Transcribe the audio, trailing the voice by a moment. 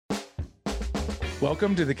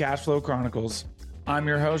Welcome to the Cash Flow Chronicles. I'm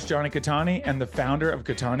your host, Johnny Catani, and the founder of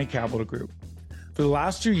Catani Capital Group. For the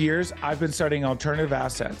last 2 years, I've been studying alternative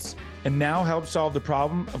assets and now help solve the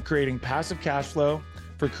problem of creating passive cash flow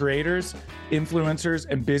for creators, influencers,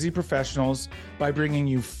 and busy professionals by bringing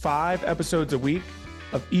you 5 episodes a week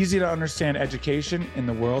of easy to understand education in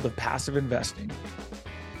the world of passive investing.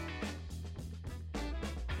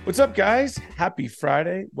 What's up, guys? Happy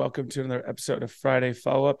Friday. Welcome to another episode of Friday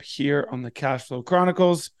Follow-Up here on the Cash Flow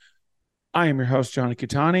Chronicles. I am your host, Johnny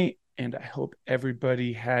Catani, and I hope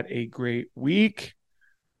everybody had a great week.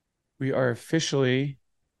 We are officially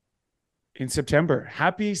in September.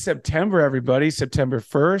 Happy September, everybody. September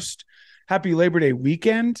 1st. Happy Labor Day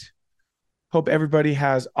weekend. Hope everybody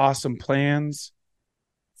has awesome plans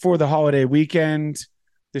for the holiday weekend.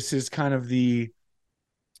 This is kind of the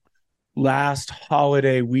last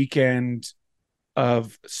holiday weekend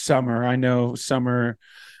of summer. I know summer,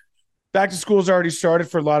 back to school has already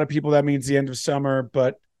started for a lot of people. That means the end of summer,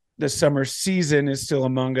 but the summer season is still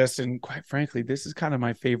among us. And quite frankly, this is kind of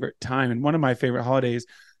my favorite time and one of my favorite holidays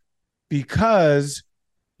because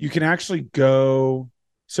you can actually go.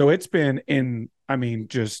 So it's been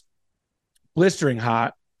just blistering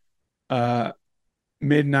hot, mid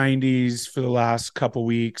 90s for the last couple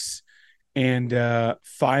weeks. And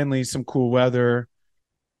finally some cool weather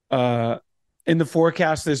in the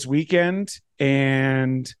forecast this weekend,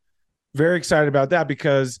 and very excited about that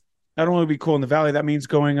because not only will it be cool in the valley, that means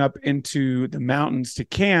going up into the mountains to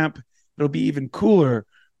camp, it'll be even cooler,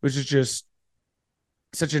 which is just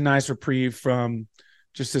such a nice reprieve from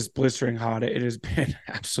just this blistering hot. It has been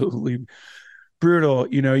absolutely brutal.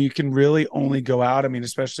 You know, you can really only go out. I mean,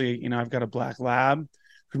 especially, I've got a black lab. You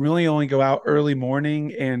can really only go out early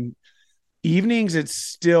morning and evenings. It's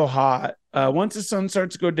still hot. Once the sun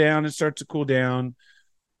starts to go down, it starts to cool down,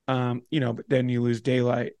 but then you lose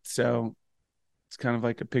daylight. So it's kind of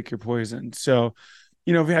like a pick your poison. So,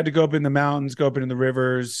 if you had to go up in the mountains, go up into the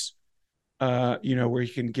rivers, where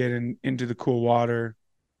you can get into the cool water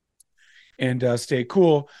and stay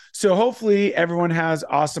cool. So hopefully everyone has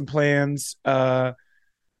awesome plans. For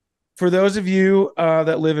those of you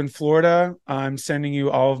that live in Florida, I'm sending you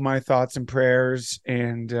all of my thoughts and prayers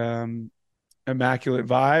and immaculate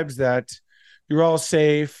vibes that you're all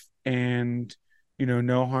safe and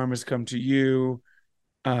no harm has come to you,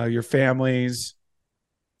 your families,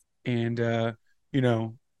 and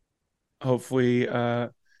hopefully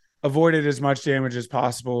avoided as much damage as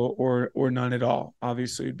possible or none at all.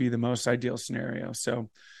 Obviously would be the most ideal scenario.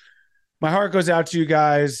 So my heart goes out to you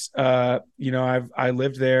guys. I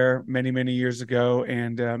lived there many years ago,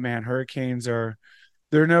 and man, hurricanes they're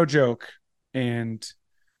no joke. And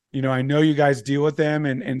I know you guys deal with them,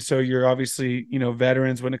 and so you're obviously,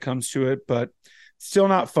 veterans when it comes to it, but still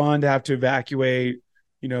not fun to have to evacuate,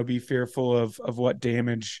 be fearful of what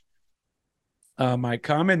damage might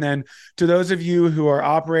come. And then to those of you who are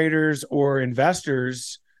operators or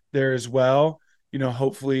investors there as well,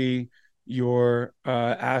 hopefully your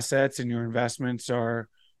assets and your investments are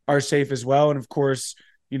safe as well. And of course,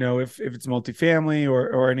 if it's multifamily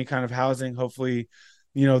or any kind of housing, hopefully,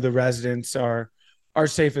 the residents are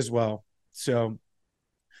safe as well. So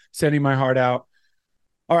sending my heart out.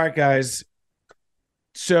 All right, guys.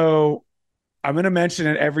 So I'm going to mention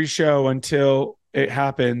it every show until it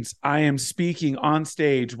happens. I am speaking on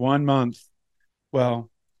stage 1 month.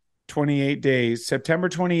 28 days, September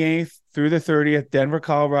 28th through the 30th, Denver,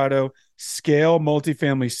 Colorado, Scale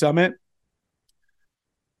Multifamily Summit.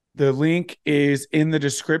 The link is in the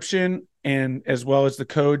description, and as well as the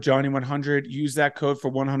code Johnny100. Use that code for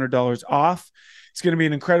 $100 off. It's going to be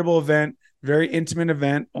an incredible event, very intimate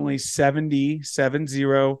event, only 70 seats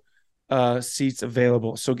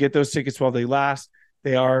available. So get those tickets while they last.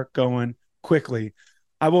 They are going quickly.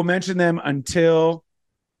 I will mention them until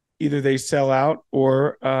either they sell out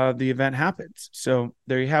or the event happens. So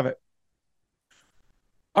there you have it.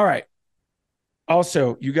 All right.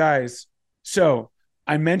 Also, you guys, so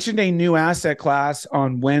I mentioned a new asset class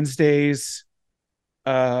on Wednesday's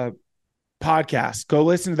podcast. Go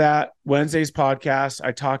listen to that Wednesday's podcast.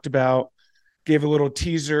 I gave a little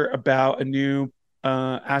teaser about a new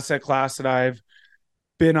asset class that I've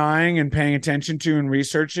been eyeing and paying attention to and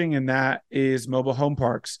researching, and that is mobile home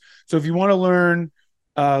parks. So if you want to learn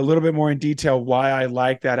a little bit more in detail why I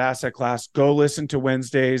like that asset class, go listen to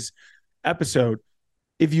Wednesday's episode.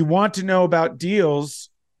 If you want to know about deals,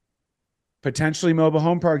 potentially mobile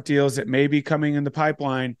home park deals that may be coming in the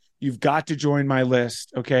pipeline, you've got to join my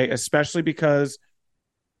list, okay? Especially because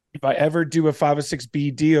if I ever do a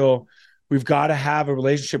 506B deal, we've got to have a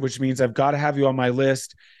relationship, which means I've got to have you on my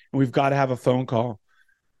list and we've got to have a phone call.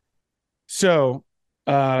 So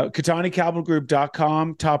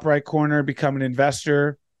KataniCapitalGroup.com, top right corner, become an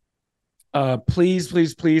investor. Please,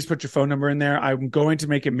 please, please put your phone number in there. I'm going to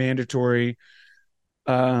make it mandatory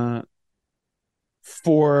for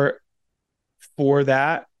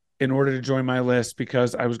that in order to join my list,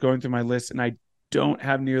 because I was going through my list and I don't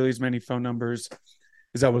have nearly as many phone numbers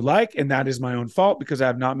as I would like. And that is my own fault because I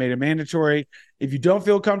have not made it mandatory. If you don't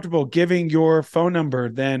feel comfortable giving your phone number,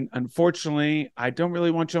 then unfortunately, I don't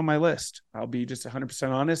really want you on my list. I'll be just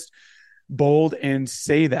 100% honest, bold, and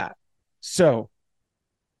say that. So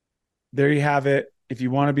there you have it. If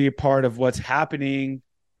you want to be a part of what's happening,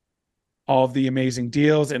 all of the amazing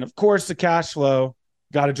deals, and of course, the cash flow,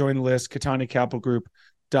 got to join the list,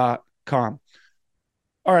 KataniCapitalGroup.com.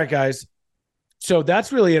 All right, guys. So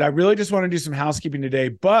that's really it. I really just want to do some housekeeping today,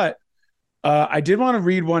 but I did want to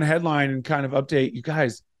read one headline and kind of update you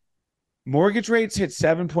guys. Mortgage rates hit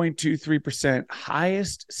 7.23%,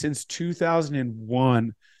 highest since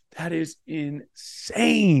 2001. That is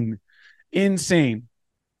insane. Insane.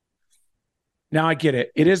 Now I get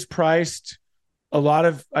it. It is priced a lot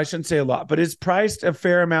of, I shouldn't say a lot, but it's priced a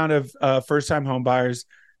fair amount of first-time home buyers.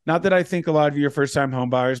 Not that I think a lot of you are first-time home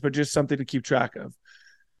buyers, but just something to keep track of.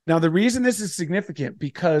 Now, the reason this is significant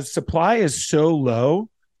because supply is so low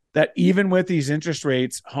that even with these interest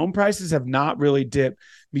rates, home prices have not really dipped.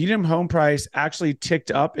 Median home price actually ticked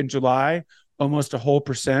up in July, almost a whole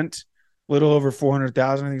percent, a little over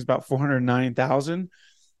 400,000. I think it's about 409,000,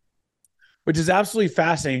 which is absolutely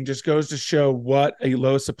fascinating. Just goes to show what a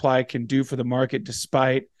low supply can do for the market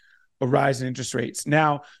despite a rise in interest rates.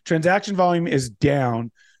 Now, transaction volume is down,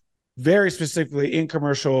 very specifically in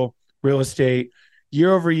commercial real estate.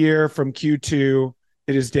 Year over year from Q2,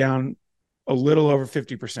 it is down a little over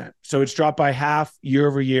 50%. So it's dropped by half year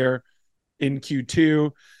over year in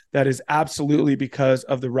Q2. That is absolutely because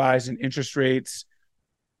of the rise in interest rates.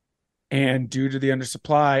 And due to the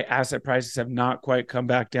undersupply, asset prices have not quite come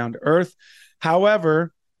back down to earth.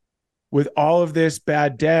 However, with all of this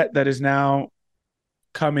bad debt that is now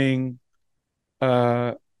coming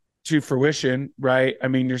to fruition, right? I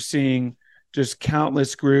mean, you're seeing just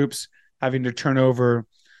countless groups having to turn over,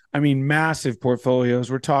 I mean, massive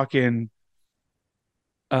portfolios. We're talking,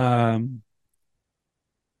 hundreds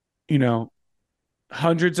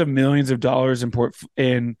of millions of dollars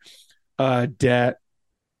in debt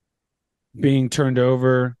being turned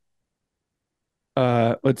over.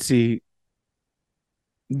 Let's see.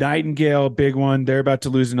 Nightingale, big one. They're about to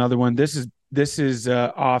lose another one. This is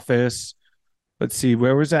Office. Let's see.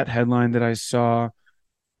 Where was that headline that I saw?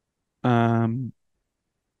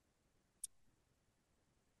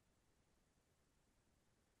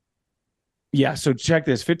 Yeah, so check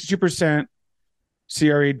this. 52%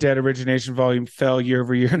 CRE debt origination volume fell year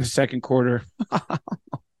over year in the second quarter.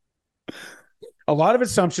 A lot of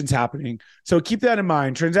assumptions happening. So keep that in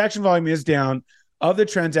mind. Transaction volume is down. Of the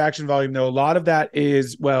transaction volume, though, a lot of that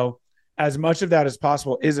is, well, as much of that as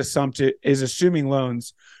possible is assuming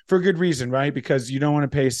loans for good reason, right? Because you don't want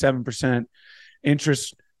to pay 7%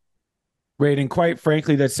 interest rate. And quite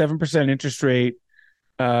frankly, that 7% interest rate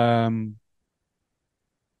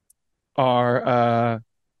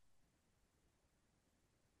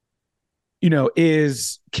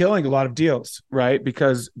is killing a lot of deals, right?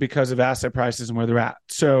 Because of asset prices and where they're at.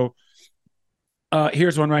 So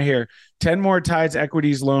here's one right here. 10 more Tides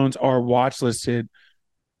Equities loans are watch listed.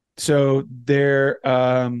 So they've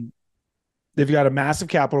got a massive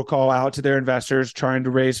capital call out to their investors trying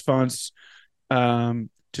to raise funds to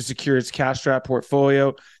secure its cash-strapped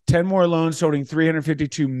portfolio. 10 more loans totaling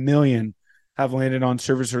 $352 million have landed on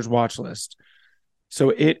servicers' watch list. So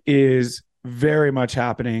it is very much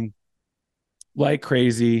happening like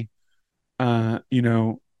crazy, and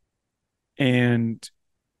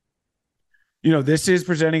this is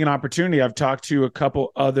presenting an opportunity. I've talked to a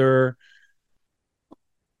couple other,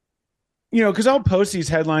 because I'll post these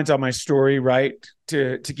headlines on my story, right,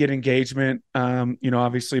 to get engagement.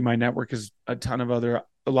 Obviously my network is a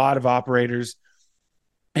lot of operators.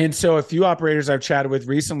 And so a few operators I've chatted with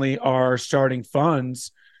recently are starting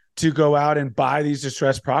funds to go out and buy these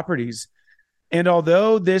distressed properties. And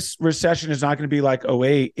although this recession is not going to be like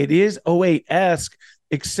 08, it is 08-esque,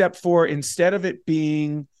 except for instead of it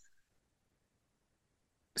being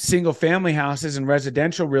single family houses and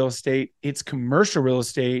residential real estate, it's commercial real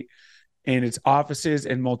estate and it's offices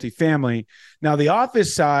and multifamily. Now, the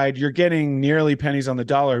office side, you're getting nearly pennies on the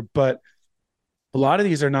dollar, but a lot of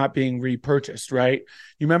these are not being repurchased, right?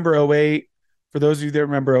 You remember 08, for those of you that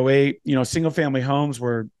remember 08, single family homes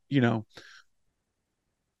were,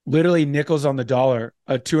 literally nickels on the dollar.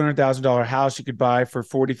 A $200,000 house you could buy for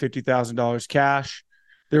 $40,000, $50,000 cash.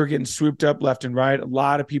 They were getting swooped up left and right. A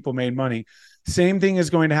lot of people made money. Same thing is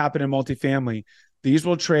going to happen in multifamily. These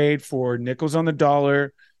will trade for nickels on the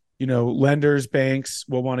dollar. Lenders, banks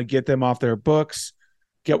will want to get them off their books,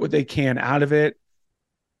 get what they can out of it.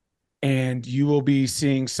 And you will be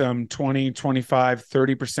seeing some 20, 25,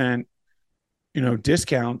 30%,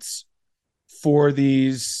 discounts for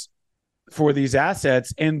these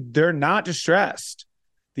assets, and they're not distressed.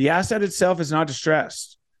 The asset itself is not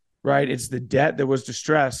distressed, right? It's the debt that was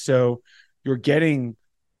distressed. So you're getting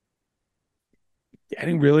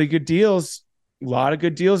really good deals, a lot of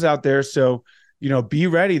good deals out there. So, be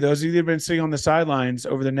ready. Those of you that have been sitting on the sidelines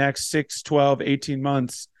over the next 6, 12, 18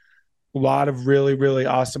 months, a lot of really, really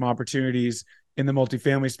awesome opportunities in the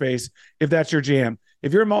multifamily space, if that's your jam.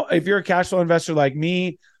 If you're a cash flow investor like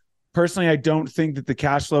me, personally, I don't think that the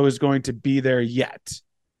cash flow is going to be there yet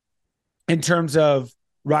in terms of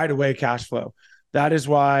right away cash flow. That is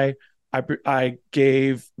why I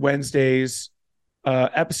gave Wednesday's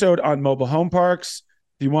episode on mobile home parks.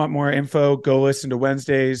 If you want more info, go listen to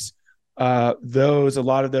Wednesdays. A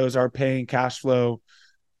lot of those are paying cash flow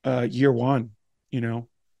year one,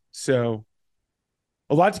 so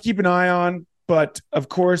a lot to keep an eye on. But of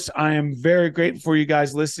course, I am very grateful for you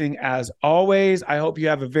guys listening as always. I hope you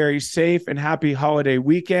have a very safe and happy holiday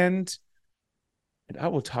weekend. And I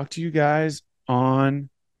will talk to you guys on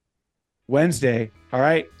Wednesday. All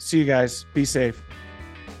right. See you guys. Be safe.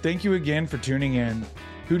 Thank you again for tuning in.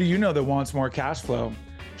 Who do you know that wants more cash flow?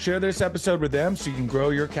 Share this episode with them so you can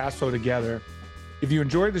grow your cash flow together. If you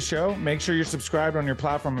enjoyed the show, make sure you're subscribed on your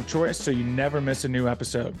platform of choice so you never miss a new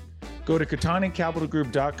episode. Go to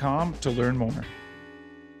KataniCapitalGroup.com to learn more.